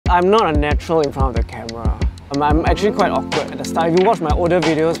I'm not a natural in front of the camera. I'm actually quite awkward at the start. If you watch my older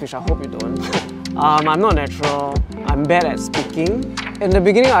videos, which I hope you don't, I'm not natural. I'm bad at speaking. In the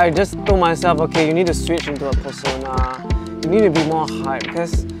beginning, I just told myself, okay, you need to switch into a persona. You need to be more hype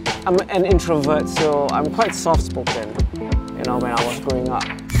because I'm an introvert, so I'm quite soft-spoken, you know, when I was growing up.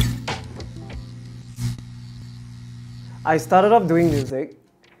 I started off doing music,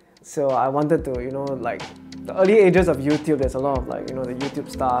 so I wanted to, you know, like the early ages of YouTube, there's a lot of like, you know, the YouTube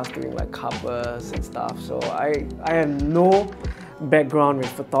stars doing like covers and stuff. So I had no background with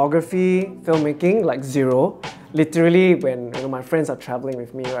photography, filmmaking, like zero. Literally, when you know my friends are traveling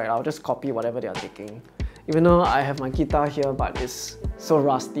with me, right, I'll just copy whatever they are taking. Even though I have my guitar here, but it's so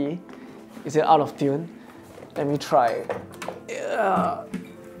rusty. Is it out of tune? Let me try. Yeah.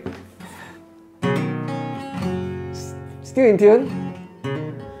 Still in tune?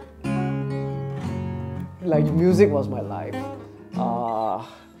 Like, music was my life.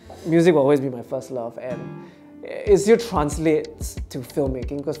 Music will always be my first love, and it still translates to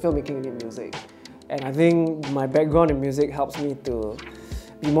filmmaking because filmmaking you need music. And I think my background in music helps me to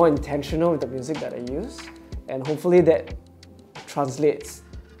be more intentional with the music that I use, and hopefully that translates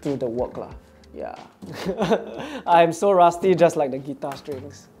to the work lah. Yeah. I'm so rusty, just like the guitar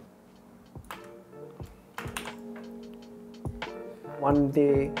strings. One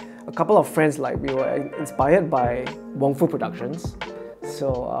day, a couple of friends, like, we were inspired by Wong Fu Productions.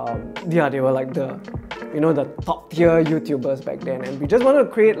 So yeah, they were like the, you know, the top tier YouTubers back then, and we just wanted to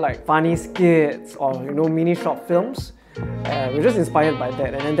create like funny skits or, you know, mini short films. We're just inspired by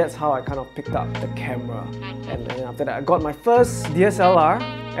that, and then that's how I kind of picked up the camera. And then after that, I got my first DSLR,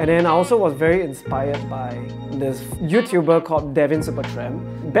 and then I also was very inspired by this YouTuber called Devin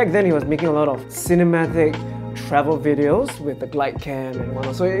Supertramp. Back then, he was making a lot of cinematic travel videos with the glide cam and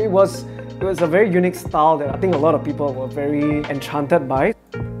whatnot. So it was a very unique style that I think a lot of people were very enchanted by.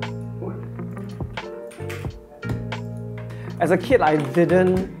 As a kid, I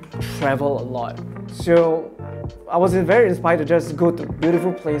didn't travel a lot. So I was very inspired to just go to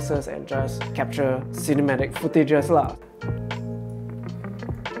beautiful places and just capture cinematic footages lah.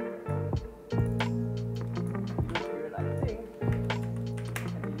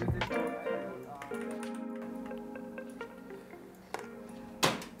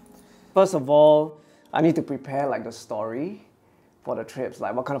 First of all, I need to prepare like the story for the trips,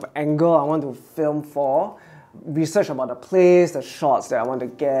 like what kind of angle I want to film for, research about the place, the shots that I want to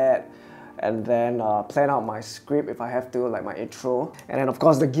get, and then plan out my script if I have to, like my intro. And then of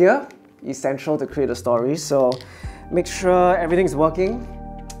course the gear, essential to create a story, so make sure everything's working.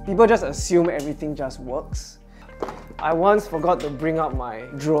 People just assume everything just works. I once forgot to bring up my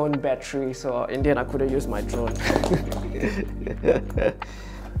drone battery, so in the end I couldn't use my drone.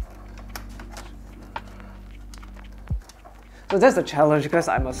 So that's the challenge because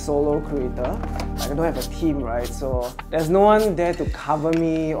I'm a solo creator. I don't have a team, right? So there's no one there to cover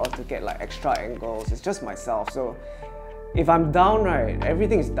me or to get like extra angles. It's just myself. So if I'm down, right,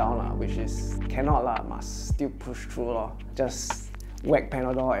 everything is down lah, which is cannot lah, must still push through lah. Just whack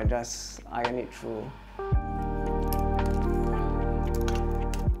Panadol and just iron it through.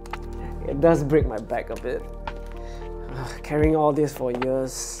 It does break my back a bit. Carrying all this for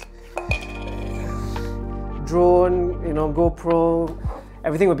years. Drone, you know, GoPro,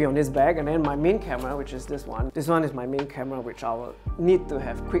 everything will be on this bag, and then my main camera, which is this one. This one is my main camera, which I will need to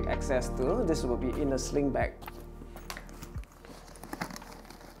have quick access to. This will be in a sling bag.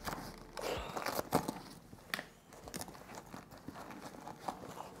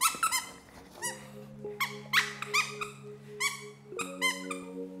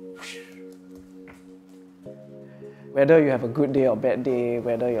 Whether you have a good day or bad day,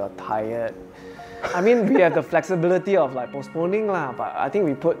 whether you're tired, I mean, we have the flexibility of like postponing lah, but I think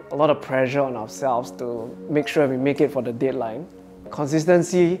we put a lot of pressure on ourselves to make sure we make it for the deadline.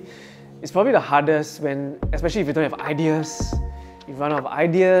 Consistency is probably the hardest when, especially if you don't have ideas. You run out of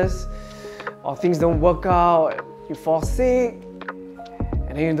ideas, or things don't work out, you fall sick,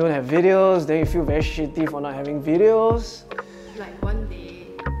 and then you don't have videos, then you feel very shitty for not having videos. Like one day,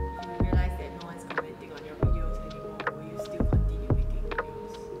 you realize that no one's commenting on your videos anymore, will you still continue making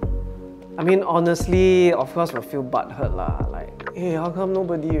videos? I mean, honestly, of course we'll feel butthurt lah. Like, hey, how come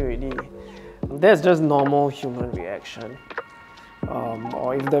nobody already? That's just normal human reaction.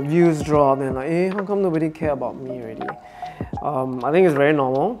 Or if the views drop, then like, hey, how come nobody care about me already? I think it's very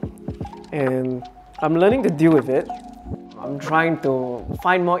normal, and I'm learning to deal with it. I'm trying to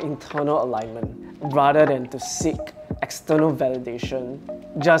find more internal alignment rather than to seek external validation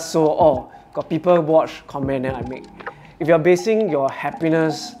just so, oh, got people watch, comment, and I make. If you're basing your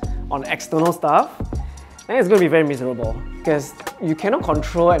happiness on external stuff, then it's going to be very miserable because you cannot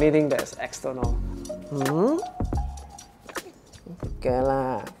control anything that's external. Okay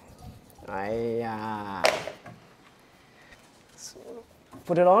lah. So,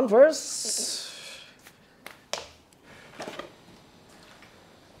 put it on first.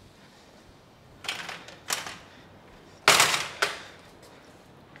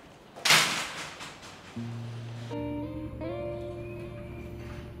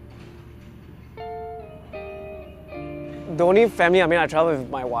 The only family I travel with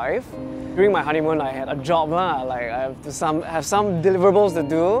my wife. During my honeymoon, I had a job lah. Like I have some deliverables to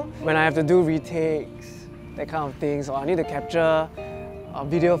do. When I have to do retakes, that kind of thing. So I need to capture a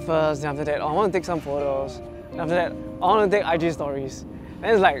video first. Then after that, I want to take some photos. Then after that, I want to take IG stories.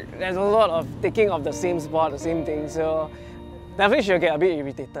 And it's like there's a lot of taking of the same spot, the same thing. So definitely she'll get a bit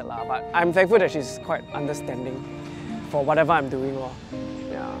irritated lah. But I'm thankful that she's quite understanding for whatever I'm doing lor.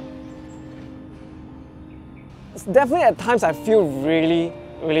 Yeah. It's definitely at times I feel really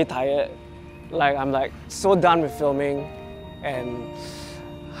tired. Like I'm like so done with filming, and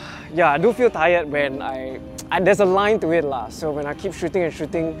yeah, I do feel tired when there's a line to it lah. So when I keep shooting and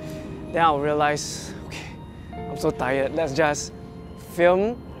shooting, then I'll realize, okay, I'm so tired. Let's just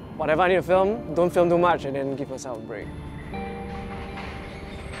film whatever I need to film. Don't film too much, and then give yourself a break.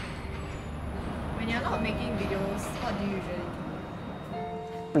 When you're not making videos, what do you usually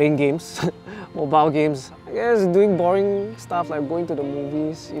do? Playing games, mobile games. I guess doing boring stuff like going to the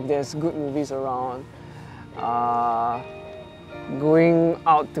movies if there's good movies around. Going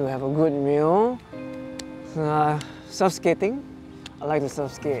out to have a good meal. Surf skating. I like to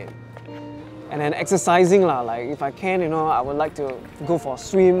surf skate. And then exercising lah. Like if I can, I would like to go for a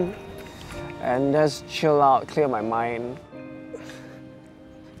swim and just chill out, clear my mind.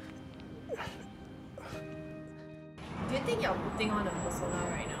 Do you think you're putting on a persona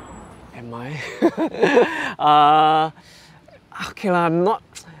right now? Am I? Okay lah, I'm not.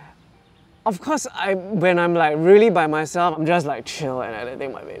 Of course, when I'm like really by myself, I'm just like chill and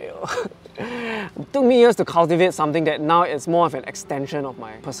editing my video. It took me years to cultivate something that now it's more of an extension of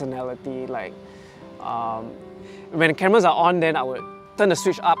my personality. Like, when cameras are on, then I would turn the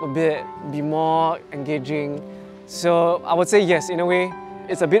switch up a bit, be more engaging. So I would say yes, in a way,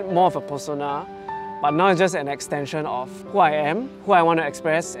 it's a bit more of a persona. But now it's just an extension of who I am, who I want to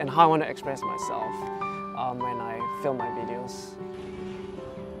express, and how I want to express myself when I film my videos.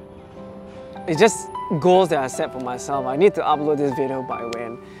 It's just goals that I set for myself. I need to upload this video by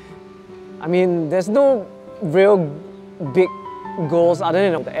when. I mean, there's no real big goals other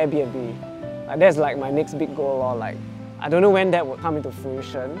than the Airbnb. Like, that's like my next big goal, or like, I don't know when that will come into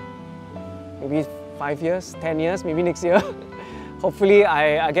fruition. Maybe 5 years, 10 years, maybe next year. Hopefully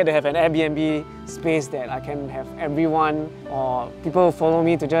I get to have an Airbnb space that I can have everyone or people who follow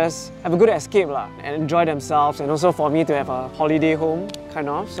me to just have a good escape lah, and enjoy themselves, and also for me to have a holiday home, kind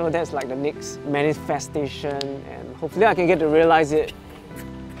of. So that's like the next manifestation, and hopefully I can get to realize it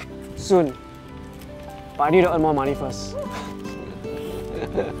soon. But I need to earn more money first.